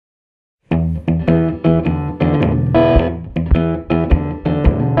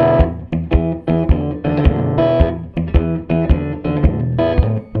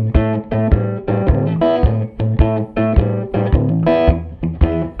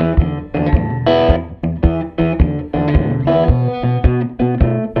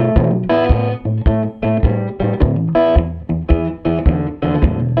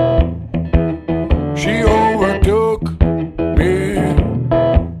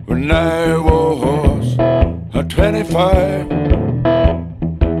when I was 25.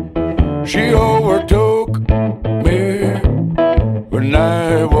 She overtook me when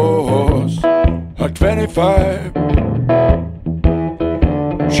I was 25.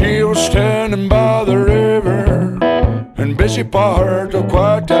 She was standing by the river in busy part of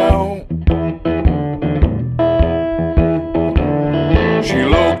Kout town. She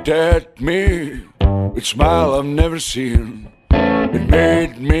looked at me with a smile I've never seen. It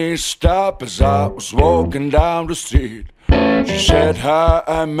made me stop as I was walking down the street. She said, hi,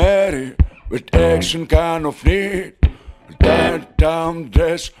 I'm Mary, with action kind of need. That down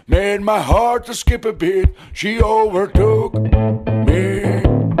dress made my heart to skip a beat. She overtook me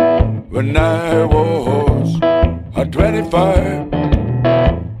when I was 25.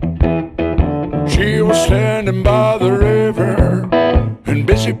 She was standing by the river in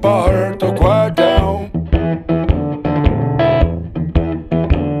busy part of Kout town.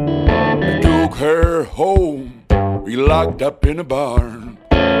 I took her home, we locked up in a barn.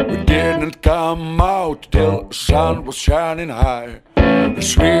 We didn't come out till the sun was shining high. Her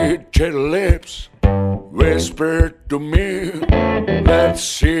sweet cherry lips whispered to me, let's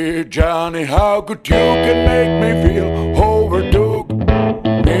see, Johnny, how good you can make me feel. Overtook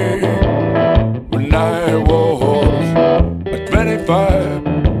me when I was 25.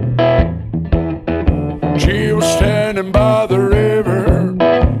 She was standing by the river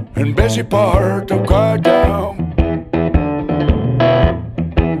in busy part of Kout town.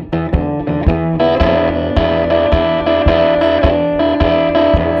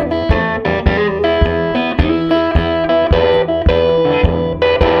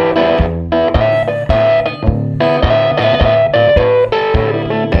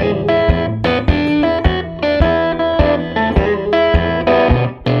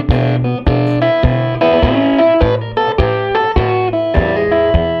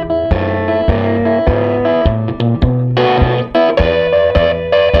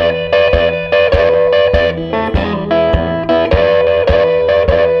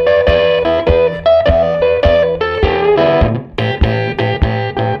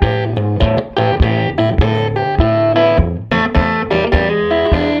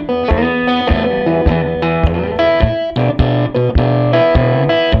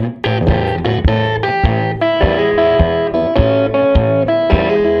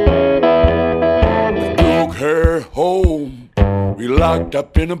 Locked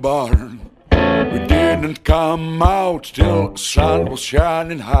up in a barn. We didn't come out till the sun was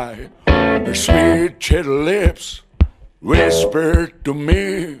shining high. Her sweet cherry lips whispered to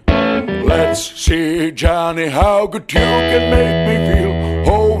me, let's see, Johnny, how good you can make me feel.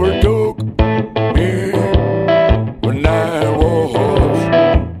 Overtook me when I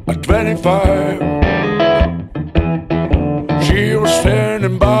was 25. She was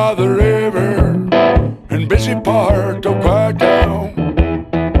standing by the river in busy part of Kout town.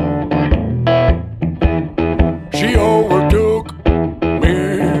 She overtook me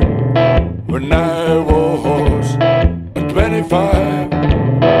when I was 25.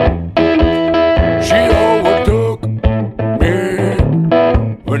 She overtook me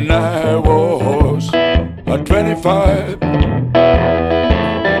when I was 25.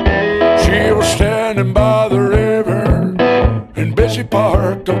 She was standing by the river in busy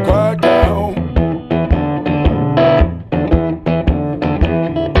part of Kout town.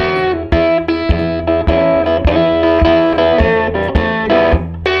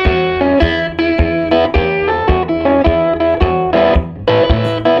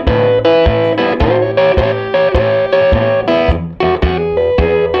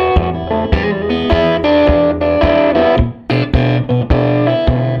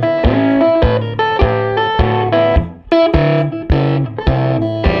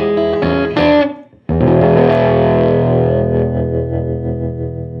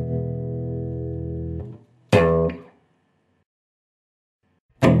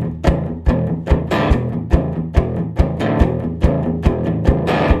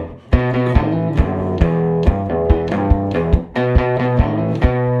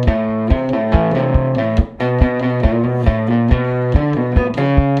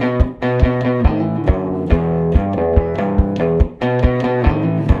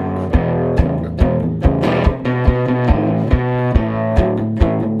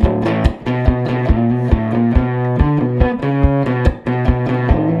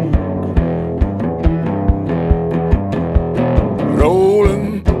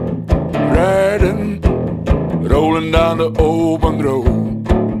 Down the open road,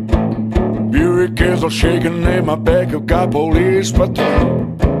 Buick is all shaking in my back. I've got police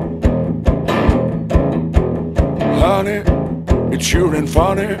patrol. Honey, it sure ain't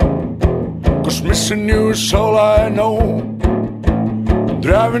funny, 'cause missing you is all I know.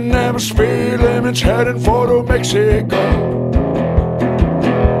 Driving never speed limits, heading for to Mexico.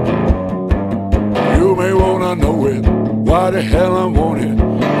 You may wanna know it, why the hell I want it,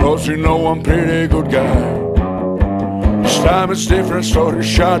 'cause you know I'm pretty good guy. This time it's different story,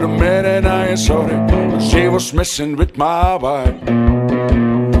 shot a man and I ain't sorry, 'cause he was messing with my vibe.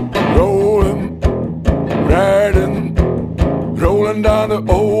 Rolling, riding, rolling down the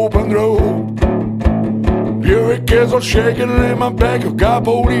open road. Buick is all shaking in my back, I've got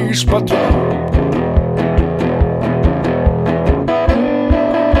police patrol.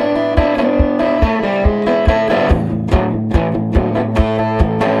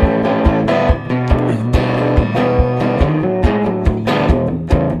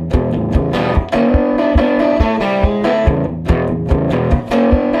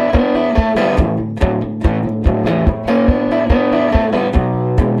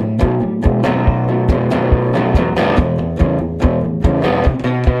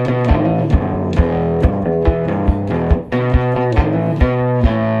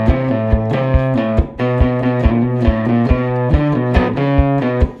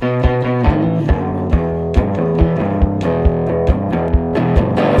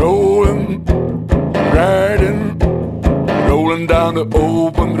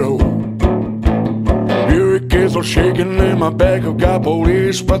 Shaking in my back, I've got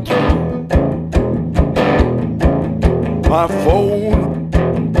police patrol. My phone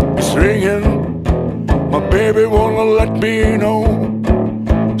is ringing, my baby wanna let me know.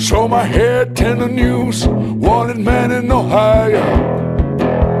 So my head in the news, wanted man in Ohio.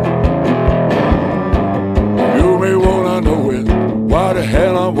 You may wanna know it, why the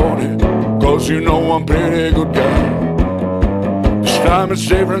hell I want it, 'cause you know I'm pretty good guy. This time it's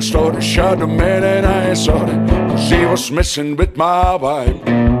different story, shot a man and I ain't sorry, 'cause he was messing with my vibe.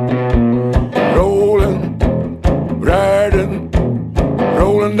 Rolling, riding,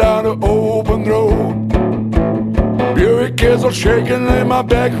 rolling down the open road. Buick is all shaking in my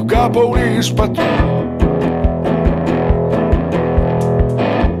back, got police patrol.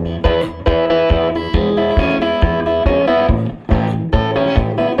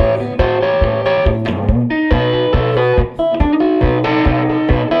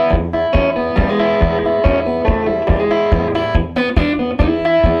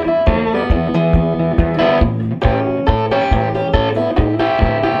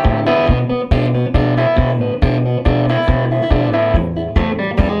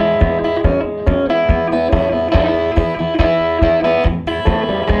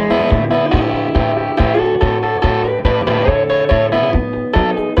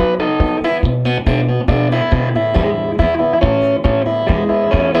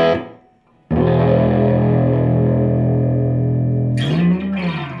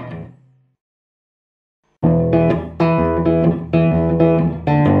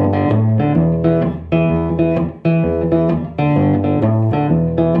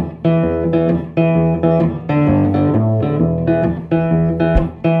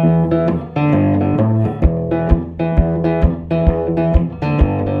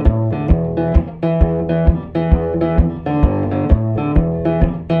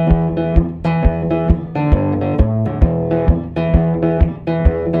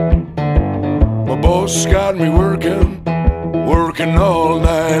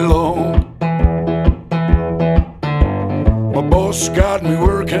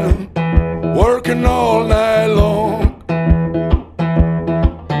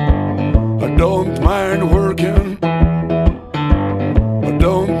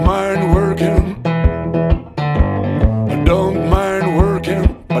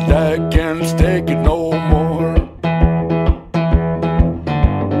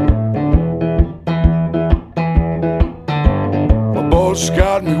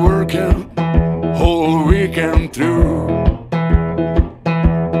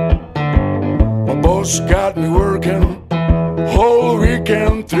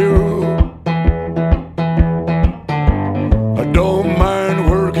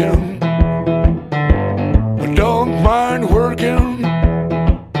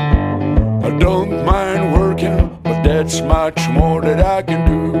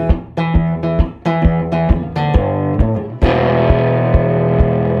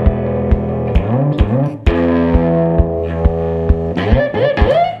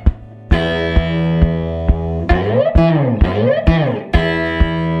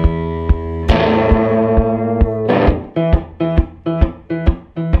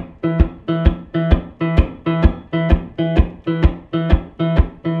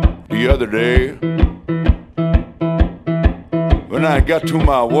 I got to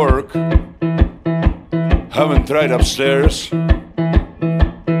my work, haven't tried upstairs. I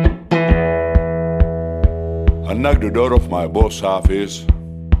knocked the door of my boss' office.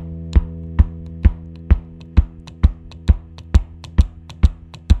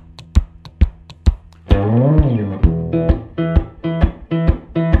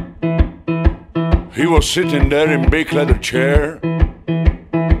 He was sitting there in big leather chair,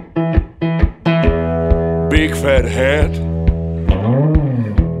 big fat hat,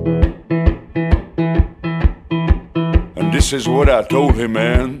 and this is what I told him,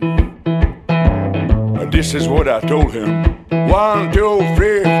 man. And this is what I told him. 1, 2,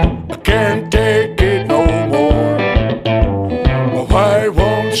 3, I can't take it no more. My wife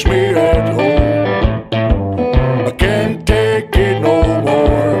wants me at home. I can't take it no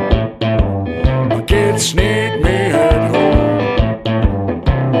more. My kids need me at home.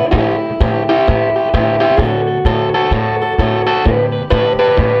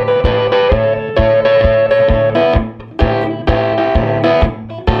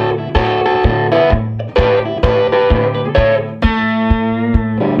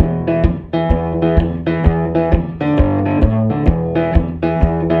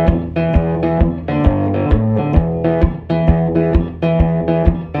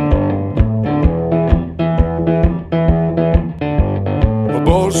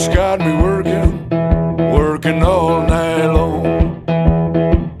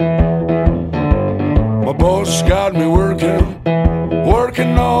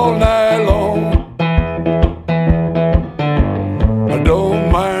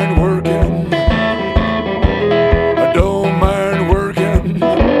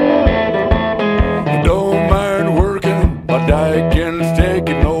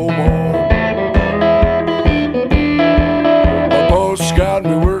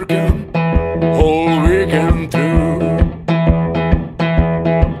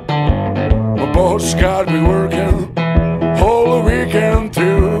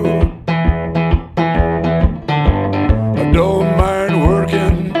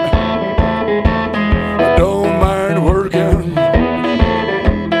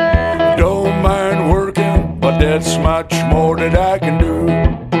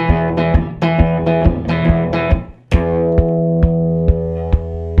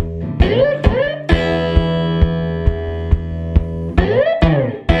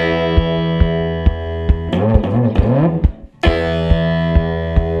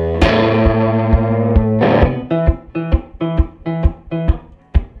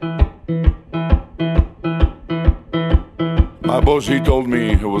 He told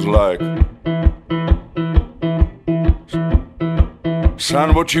me, it was like,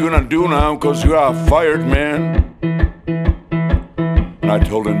 son, what you gonna do now, cause you are fired, man? And I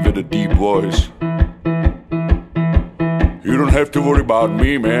told him with a deep voice, you don't have to worry about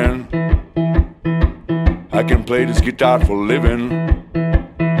me, man. I can play this guitar for a living.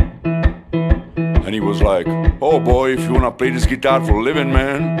 And he was like, oh boy, if you wanna play this guitar for a living,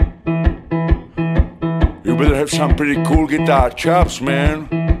 man, you better have some pretty cool guitar chops, man.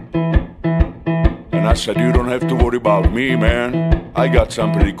 And I said, you don't have to worry about me, man. I got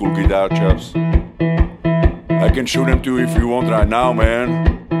some pretty cool guitar chops. I can show them to you if you want right now, man.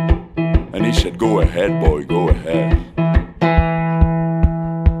 And he said, go ahead, boy, go ahead.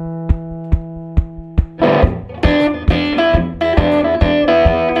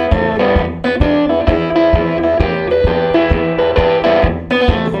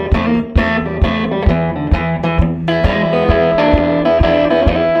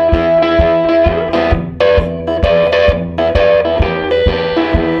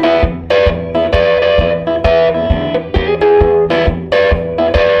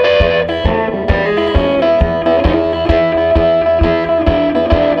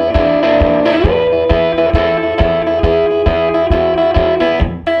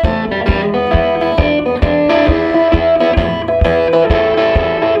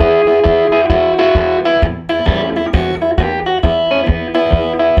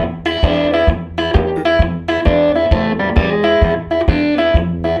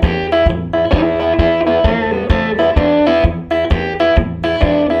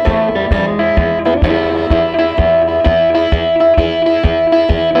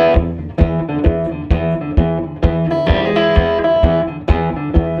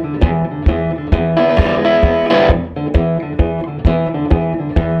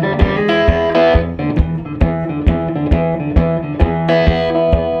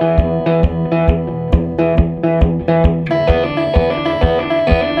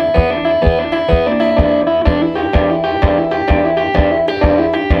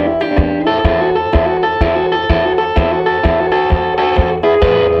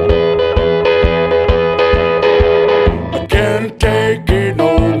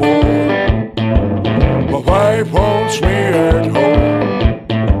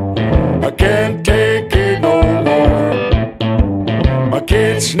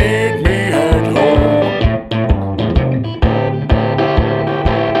 kids need me at home.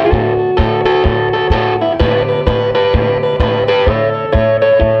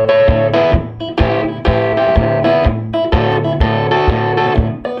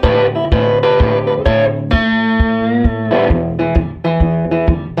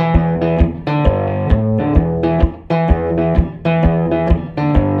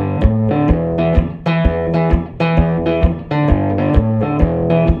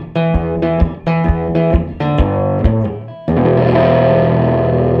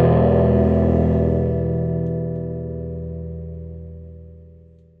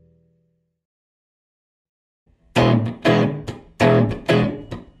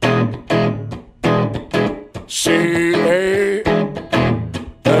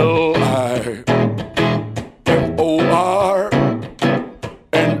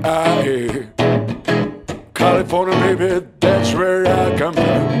 California, California, baby, that's where I come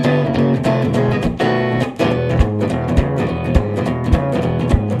from.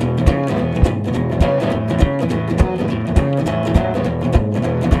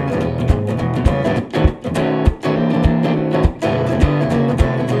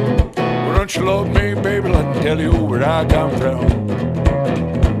 Why don't you love me, baby, let me tell you where I come from.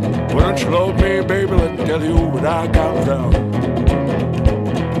 Why don't you love me, baby, let me tell you where I come from.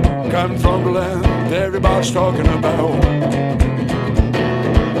 Come from the land everybody's talking about.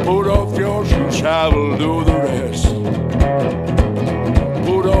 Put off your shoes, I will do the rest.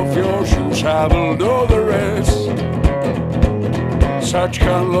 Put off your shoes, I will do the rest. Such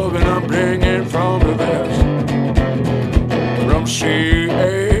kind of loving I'm bringing from the West. From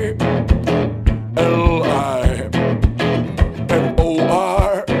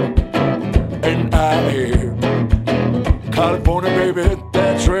California, California, baby,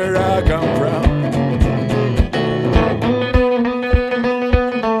 that's where I come from.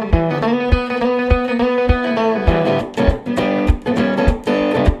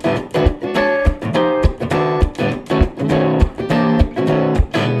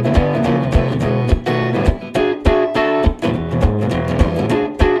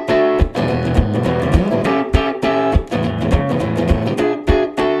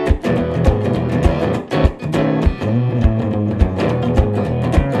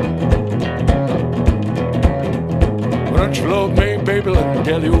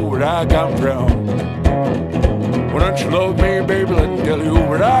 Tell you where I come from. Why don't you love me, baby? Let me tell you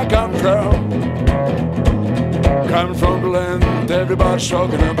where I come from. Come from the land everybody's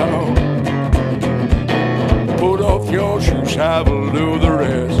talking about. Put off your shoes, I will do the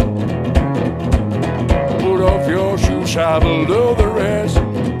rest. Put off your shoes, I will do the rest.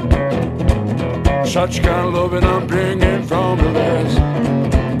 Such kind of loving I'm bringing from the West.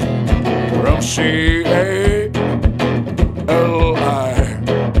 From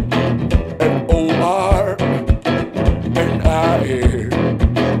California,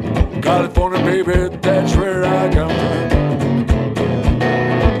 California, baby, that's where I come from.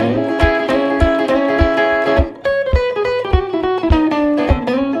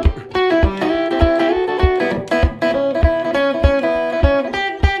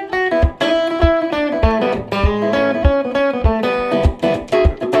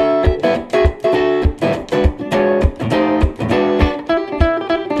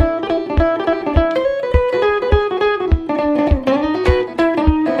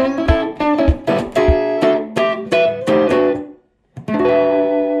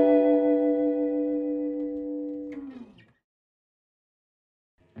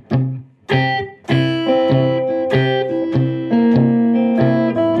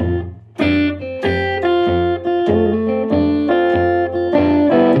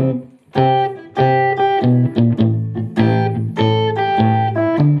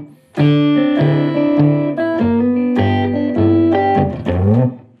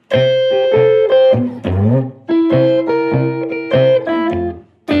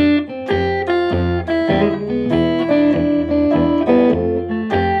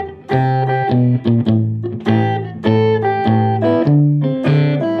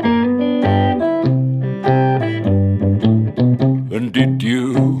 Did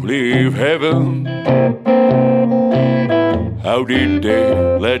you leave heaven? How did they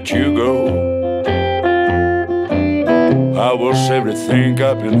let you go? How was everything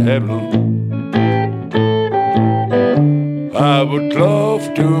up in heaven? I would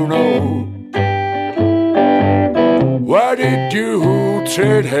love to know. Why did you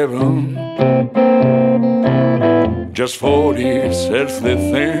trade heaven just for this earthly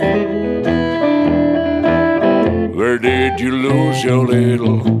thing? Where did you lose your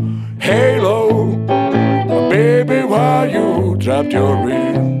little halo? Baby, why you dropped your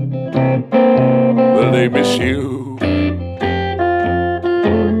ring. Will they miss you?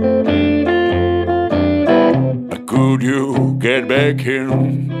 Could you get back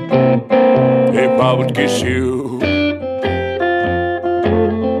in if I would kiss you?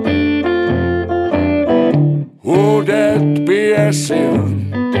 Would that be a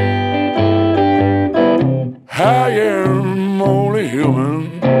sin? I am only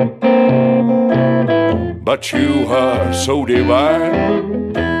human, but you are so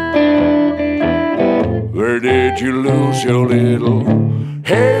divine. Where did you lose your little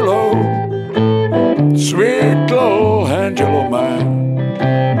halo, sweet little angel of mine?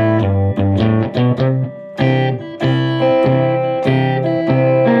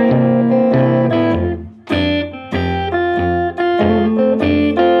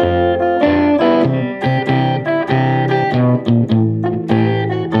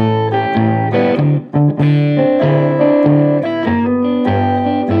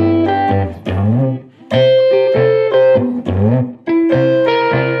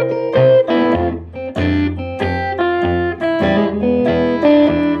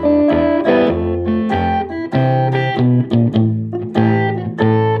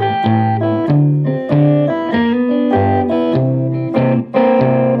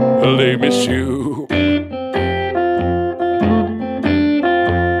 They miss you.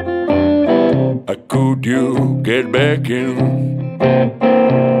 Could you get back in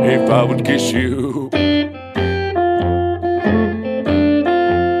if I would kiss you?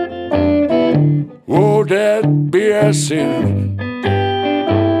 Would that be a sin?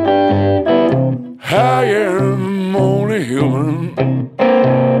 I am only human,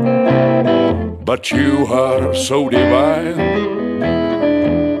 but you are so divine.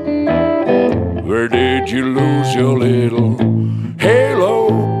 Where did you lose your little halo,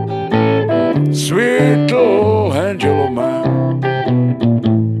 sweet little angel of mine?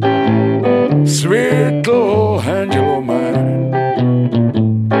 Sweet little angel of mine.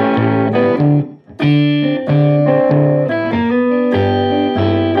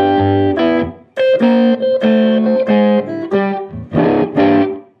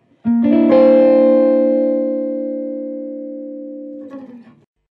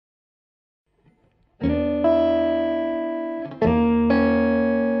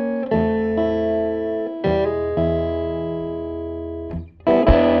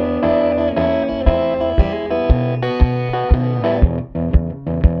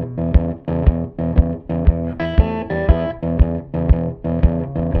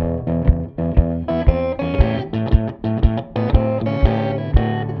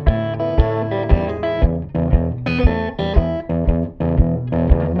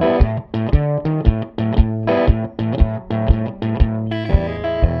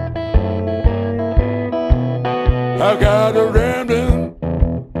 I've got a Ramblin,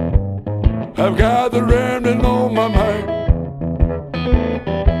 I've got the Ramblin on my mind.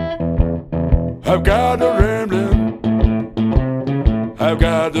 I've got a Ramblin, I've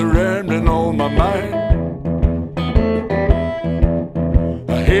got the Ramblin on my mind.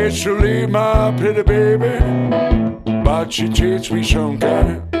 I hate to leave my pretty baby, but she treats me so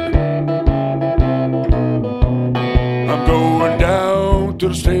kind. I'm going down to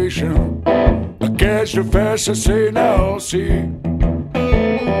the station, I catch the fast, I say now see.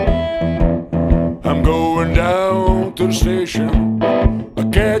 I'm going down to the station, I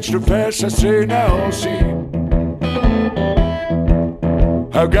catch the fast, I say now see.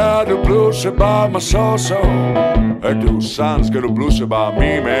 I got the blues about my soul, so I do songs got the blues about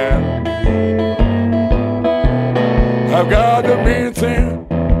me, man. I've got the mean thing,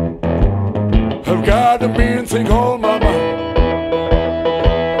 I've got the mean thing on my mind.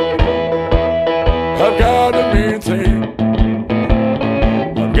 I've got the mean thing,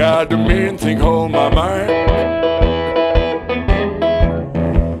 I've got the mean thing on my mind.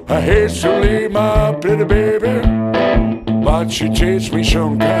 I hate to leave my pretty baby, but she treats me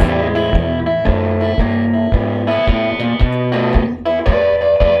so kind.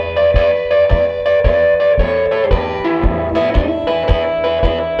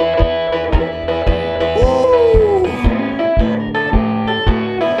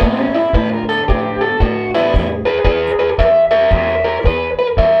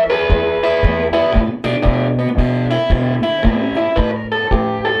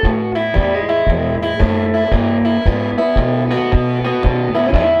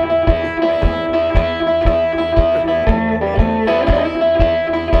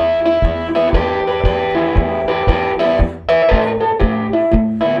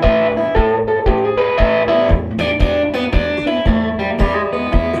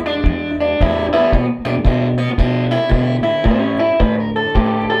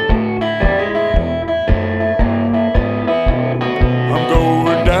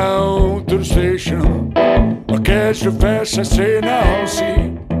 station. I catch the fast, I say now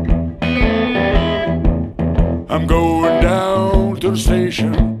see. I'm going down to the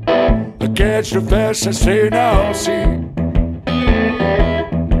station. I catch the fast, I say now see.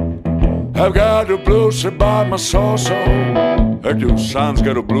 I've got the blues about my soul, so I do. Son's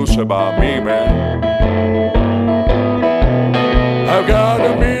got the blues about me, man. I've got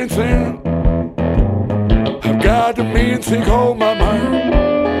the mean thing. I've got the mean thing on my mind.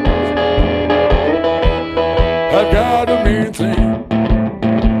 I've got the mean thing.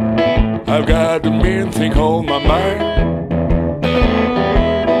 I've got the mean thing on my mind.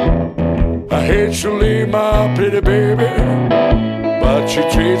 I hate to leave my pretty baby, but she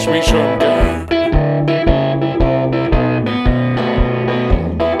treats me sometimes.